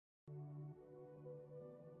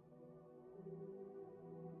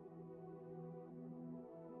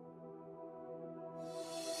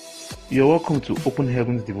You're welcome to Open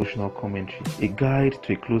Heaven's Devotional Commentary, a guide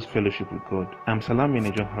to a close fellowship with God. I'm Salami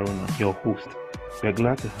Eneojo Haruna, your host. We're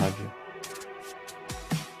glad to have you.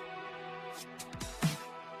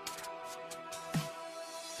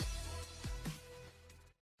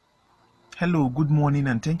 Hello, good morning,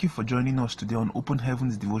 and thank you for joining us today on Open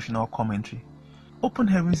Heaven's Devotional Commentary. Open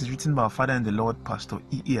Heavens is written by our Father in the Lord, Pastor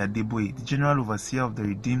Enoch Adejare Adeboye, the General Overseer of the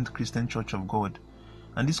Redeemed Christian Church of God.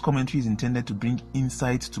 And this commentary is intended to bring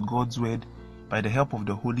insight to God's Word by the help of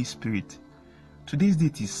the Holy Spirit. Today's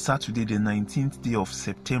date is Saturday, the 19th day of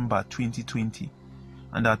September 2020.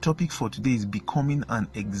 And our topic for today is Becoming an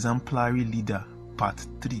Exemplary Leader, Part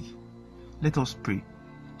 3. Let us pray.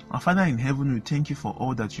 Our Father in heaven, we thank you for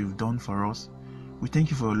all that you've done for us. We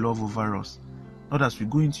thank you for your love over us. Lord, as we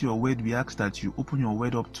go into your word, we ask that you open your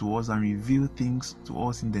word up to us and reveal things to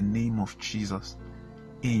us in the name of Jesus.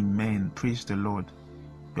 Amen. Praise the Lord.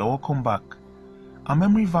 You are welcome back. Our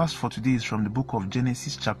memory verse for today is from the book of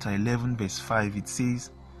Genesis chapter 11 verse 5. It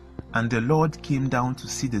says, "And the Lord came down to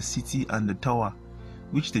see the city and the tower,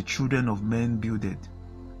 which the children of men builded."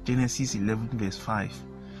 Genesis 11 verse 5.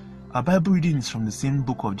 Our Bible reading is from the same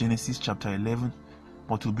book of Genesis chapter 11,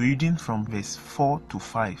 but we'll be reading from verse 4 to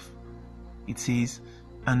 5. It says,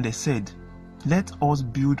 "And they said, Let us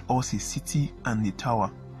build us a city and a tower,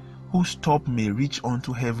 whose top may reach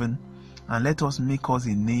unto heaven, and let us make us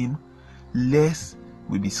a name, lest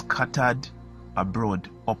we be scattered abroad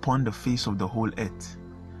upon the face of the whole earth.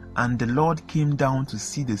 And the Lord came down to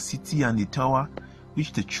see the city and the tower,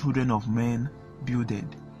 which the children of men builded."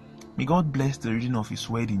 May God bless the reading of His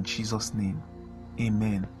word in Jesus' name.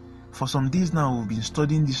 Amen. For some days now, we've been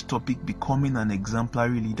studying this topic, becoming an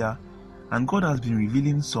exemplary leader, and God has been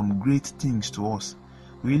revealing some great things to us.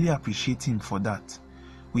 We really appreciate Him for that.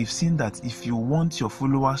 We've seen that if you want your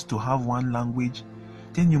followers to have one language,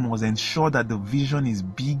 then you must ensure that the vision is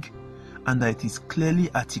big and that it is clearly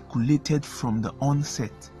articulated from the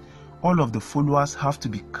onset. All of the followers have to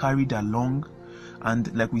be carried along,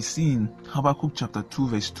 and like we see in Habakkuk chapter 2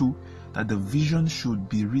 verse 2, that the vision should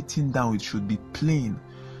be written down, it should be plain,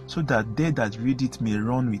 so that they that read it may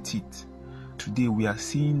run with it. Today we are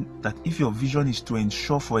seeing that if your vision is to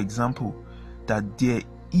ensure, for example, that there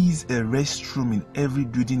is a restroom in every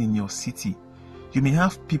building in your city, you may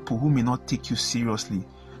have people who may not take you seriously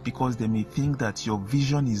because they may think that your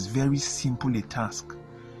vision is very simple a task.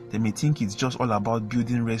 They may think it's just all about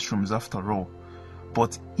building restrooms after all.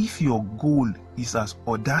 But if your goal is as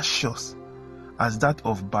audacious as that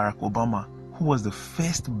of Barack Obama, who was the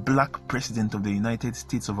first black president of the United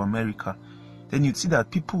States of America, then you'd see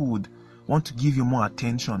that people would want to give you more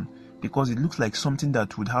attention because it looks like something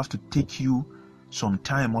that would have to take you some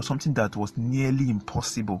time or something that was nearly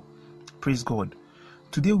impossible. Praise God.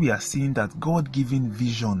 Today we are seeing that God-given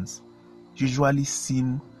visions usually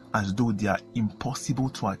seem as though they are impossible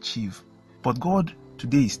to achieve. But God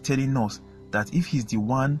today is telling us that if He's the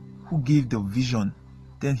one who gave the vision,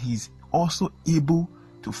 then He's also able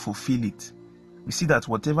to fulfill it. We see that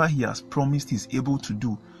whatever He has promised He's able to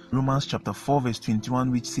do. Romans chapter 4 verse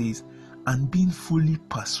 21, which says, "And being fully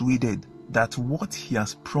persuaded that what He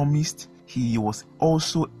has promised, He was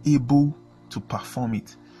also able to perform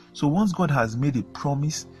it." So once God has made a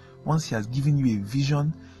promise, once He has given you a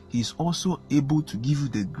vision, He is also able to give you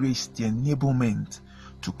the grace, the enablement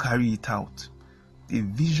to carry it out. A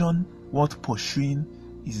vision worth pursuing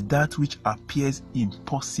is that which appears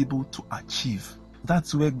impossible to achieve.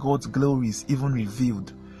 That's where God's glory is even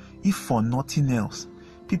revealed. If for nothing else,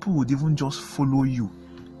 people would even just follow you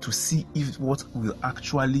to see if what will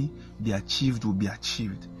actually be achieved will be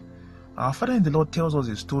achieved. Our Father in the Lord tells us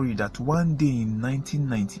a story that one day in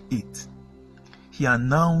 1998, He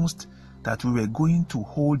announced that we were going to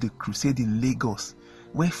hold a crusade in Lagos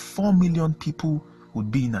where 4 million people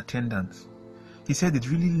would be in attendance. He said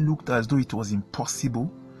it really looked as though it was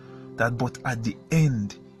impossible, but at the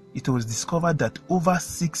end, it was discovered that over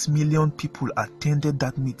 6 million people attended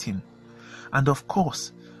that meeting. And of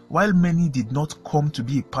course, while many did not come to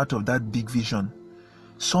be a part of that big vision,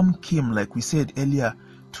 some came, like we said earlier,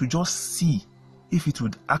 to just see if it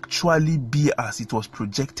would actually be as it was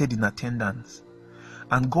projected in attendance.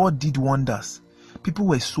 And God did wonders. People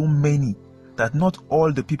were so many that not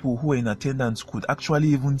all the people who were in attendance could actually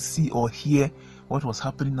even see or hear what was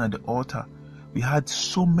happening at the altar. We had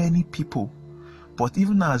so many people, but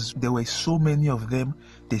even as there were so many of them,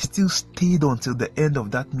 they still stayed until the end of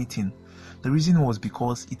that meeting. The reason was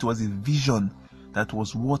because it was a vision that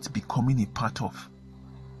was worth becoming a part of.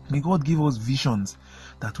 May God give us visions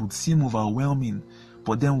that would seem overwhelming,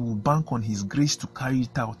 but then we'll bank on His grace to carry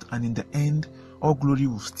it out, and in the end, all glory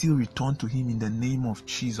will still return to Him in the name of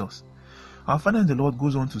Jesus. Our Father in the Lord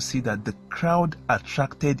goes on to say that the crowd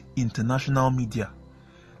attracted international media,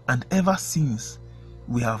 and ever since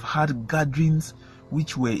we have had gatherings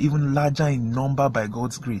which were even larger in number by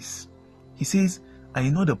God's grace. He says, I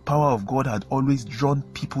know the power of God had always drawn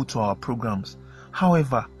people to our programs.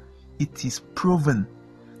 However, it is proven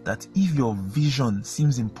that if your vision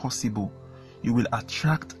seems impossible, you will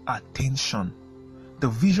attract attention. The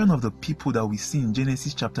vision of the people that we see in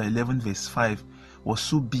Genesis chapter 11 verse 5 was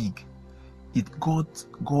so big, it got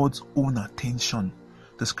God's own attention.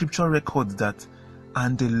 The scripture records that,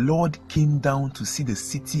 and the Lord came down to see the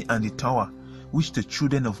city and the tower which the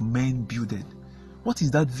children of men builded. What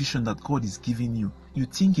is that vision that God is giving you? You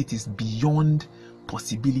think it is beyond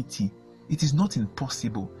possibility. It is not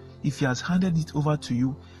impossible. If He has handed it over to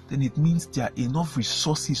you, then it means there are enough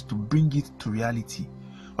resources to bring it to reality.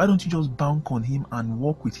 Why don't you just bank on Him and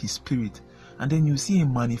walk with His Spirit, and then you see a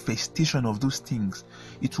manifestation of those things?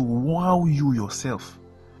 It will wow you yourself.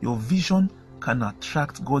 Your vision can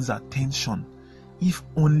attract God's attention if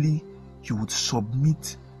only you would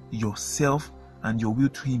submit yourself and your will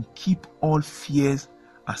to Him. Keep all fears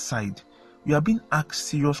aside. We are being asked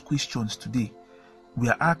serious questions today. We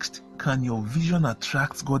are asked, can your vision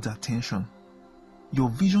attract God's attention? Your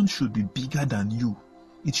vision should be bigger than you.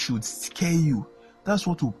 It should scare you. That's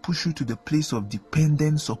what will push you to the place of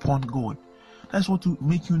dependence upon God. That's what will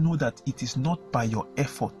make you know that it is not by your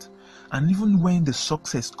effort. And even when the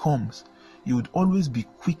success comes, you would always be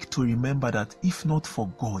quick to remember that if not for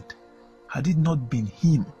God, had it not been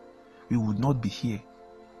Him, we would not be here.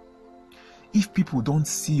 If people don't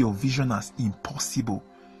see your vision as impossible,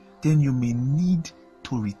 then you may need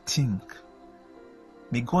to rethink.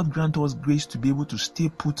 May God grant us grace to be able to stay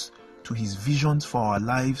put to His visions for our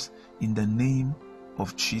lives in the name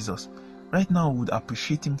of Jesus. Right now, we would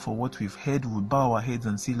appreciate Him for what we've heard. We would bow our heads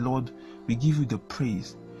and say, Lord, we give You the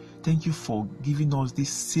praise. Thank You for giving us these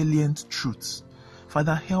salient truths.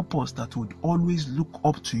 Father, help us that we would always look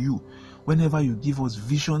up to You whenever You give us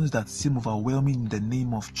visions that seem overwhelming in the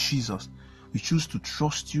name of Jesus. We choose to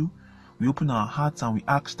trust You. We open our hearts and we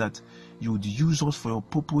ask that You would use us for Your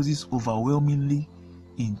purposes overwhelmingly.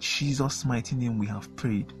 In Jesus' mighty name we have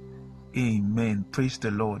prayed. Amen. Praise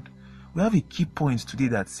the Lord. We have a key point today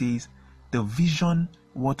that says, the vision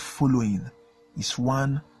worth following is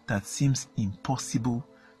one that seems impossible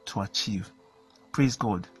to achieve. Praise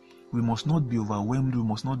God. We must not be overwhelmed. We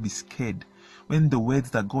must not be scared when the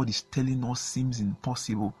words that God is telling us seems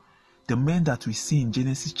impossible. The men that we see in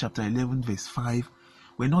Genesis chapter 11 verse 5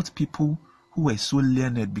 were not people who were so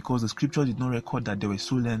learned, because the scripture did not record that they were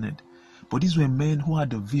so learned. But these were men who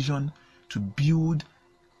had a vision to build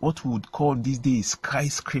what we would call these days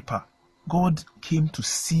skyscraper. God came to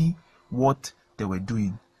see what they were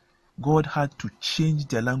doing. God had to change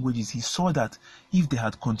their languages. He saw that if they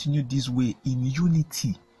had continued this way in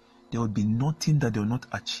unity, there would be nothing that they would not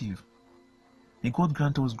achieve. May God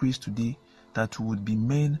grant us grace today that we would be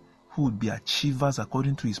men who would be achievers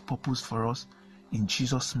according to His purpose for us. In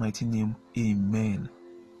Jesus' mighty name, amen.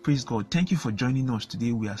 Praise God. Thank you for joining us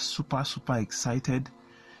today. We are super excited.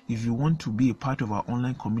 If you want to be a part of our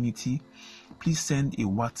online community, please send a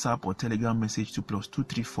WhatsApp or Telegram message to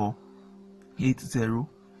 +234 80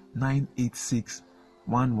 986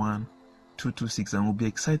 11226, and we'll be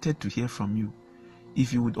excited to hear from you.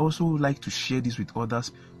 If you would also like to share this with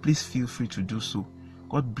others, please feel free to do so.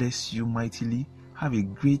 God bless you mightily. Have a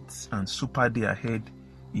great and super day ahead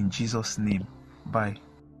in Jesus' name. Bye.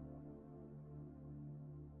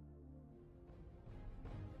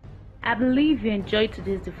 I believe you enjoyed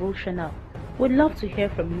today's devotional. We'd love to hear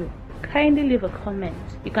from you. Kindly leave a comment.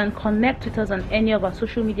 You can connect with us on any of our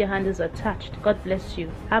social media handles attached. God bless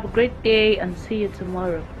you. Have a great day and see you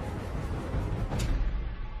tomorrow.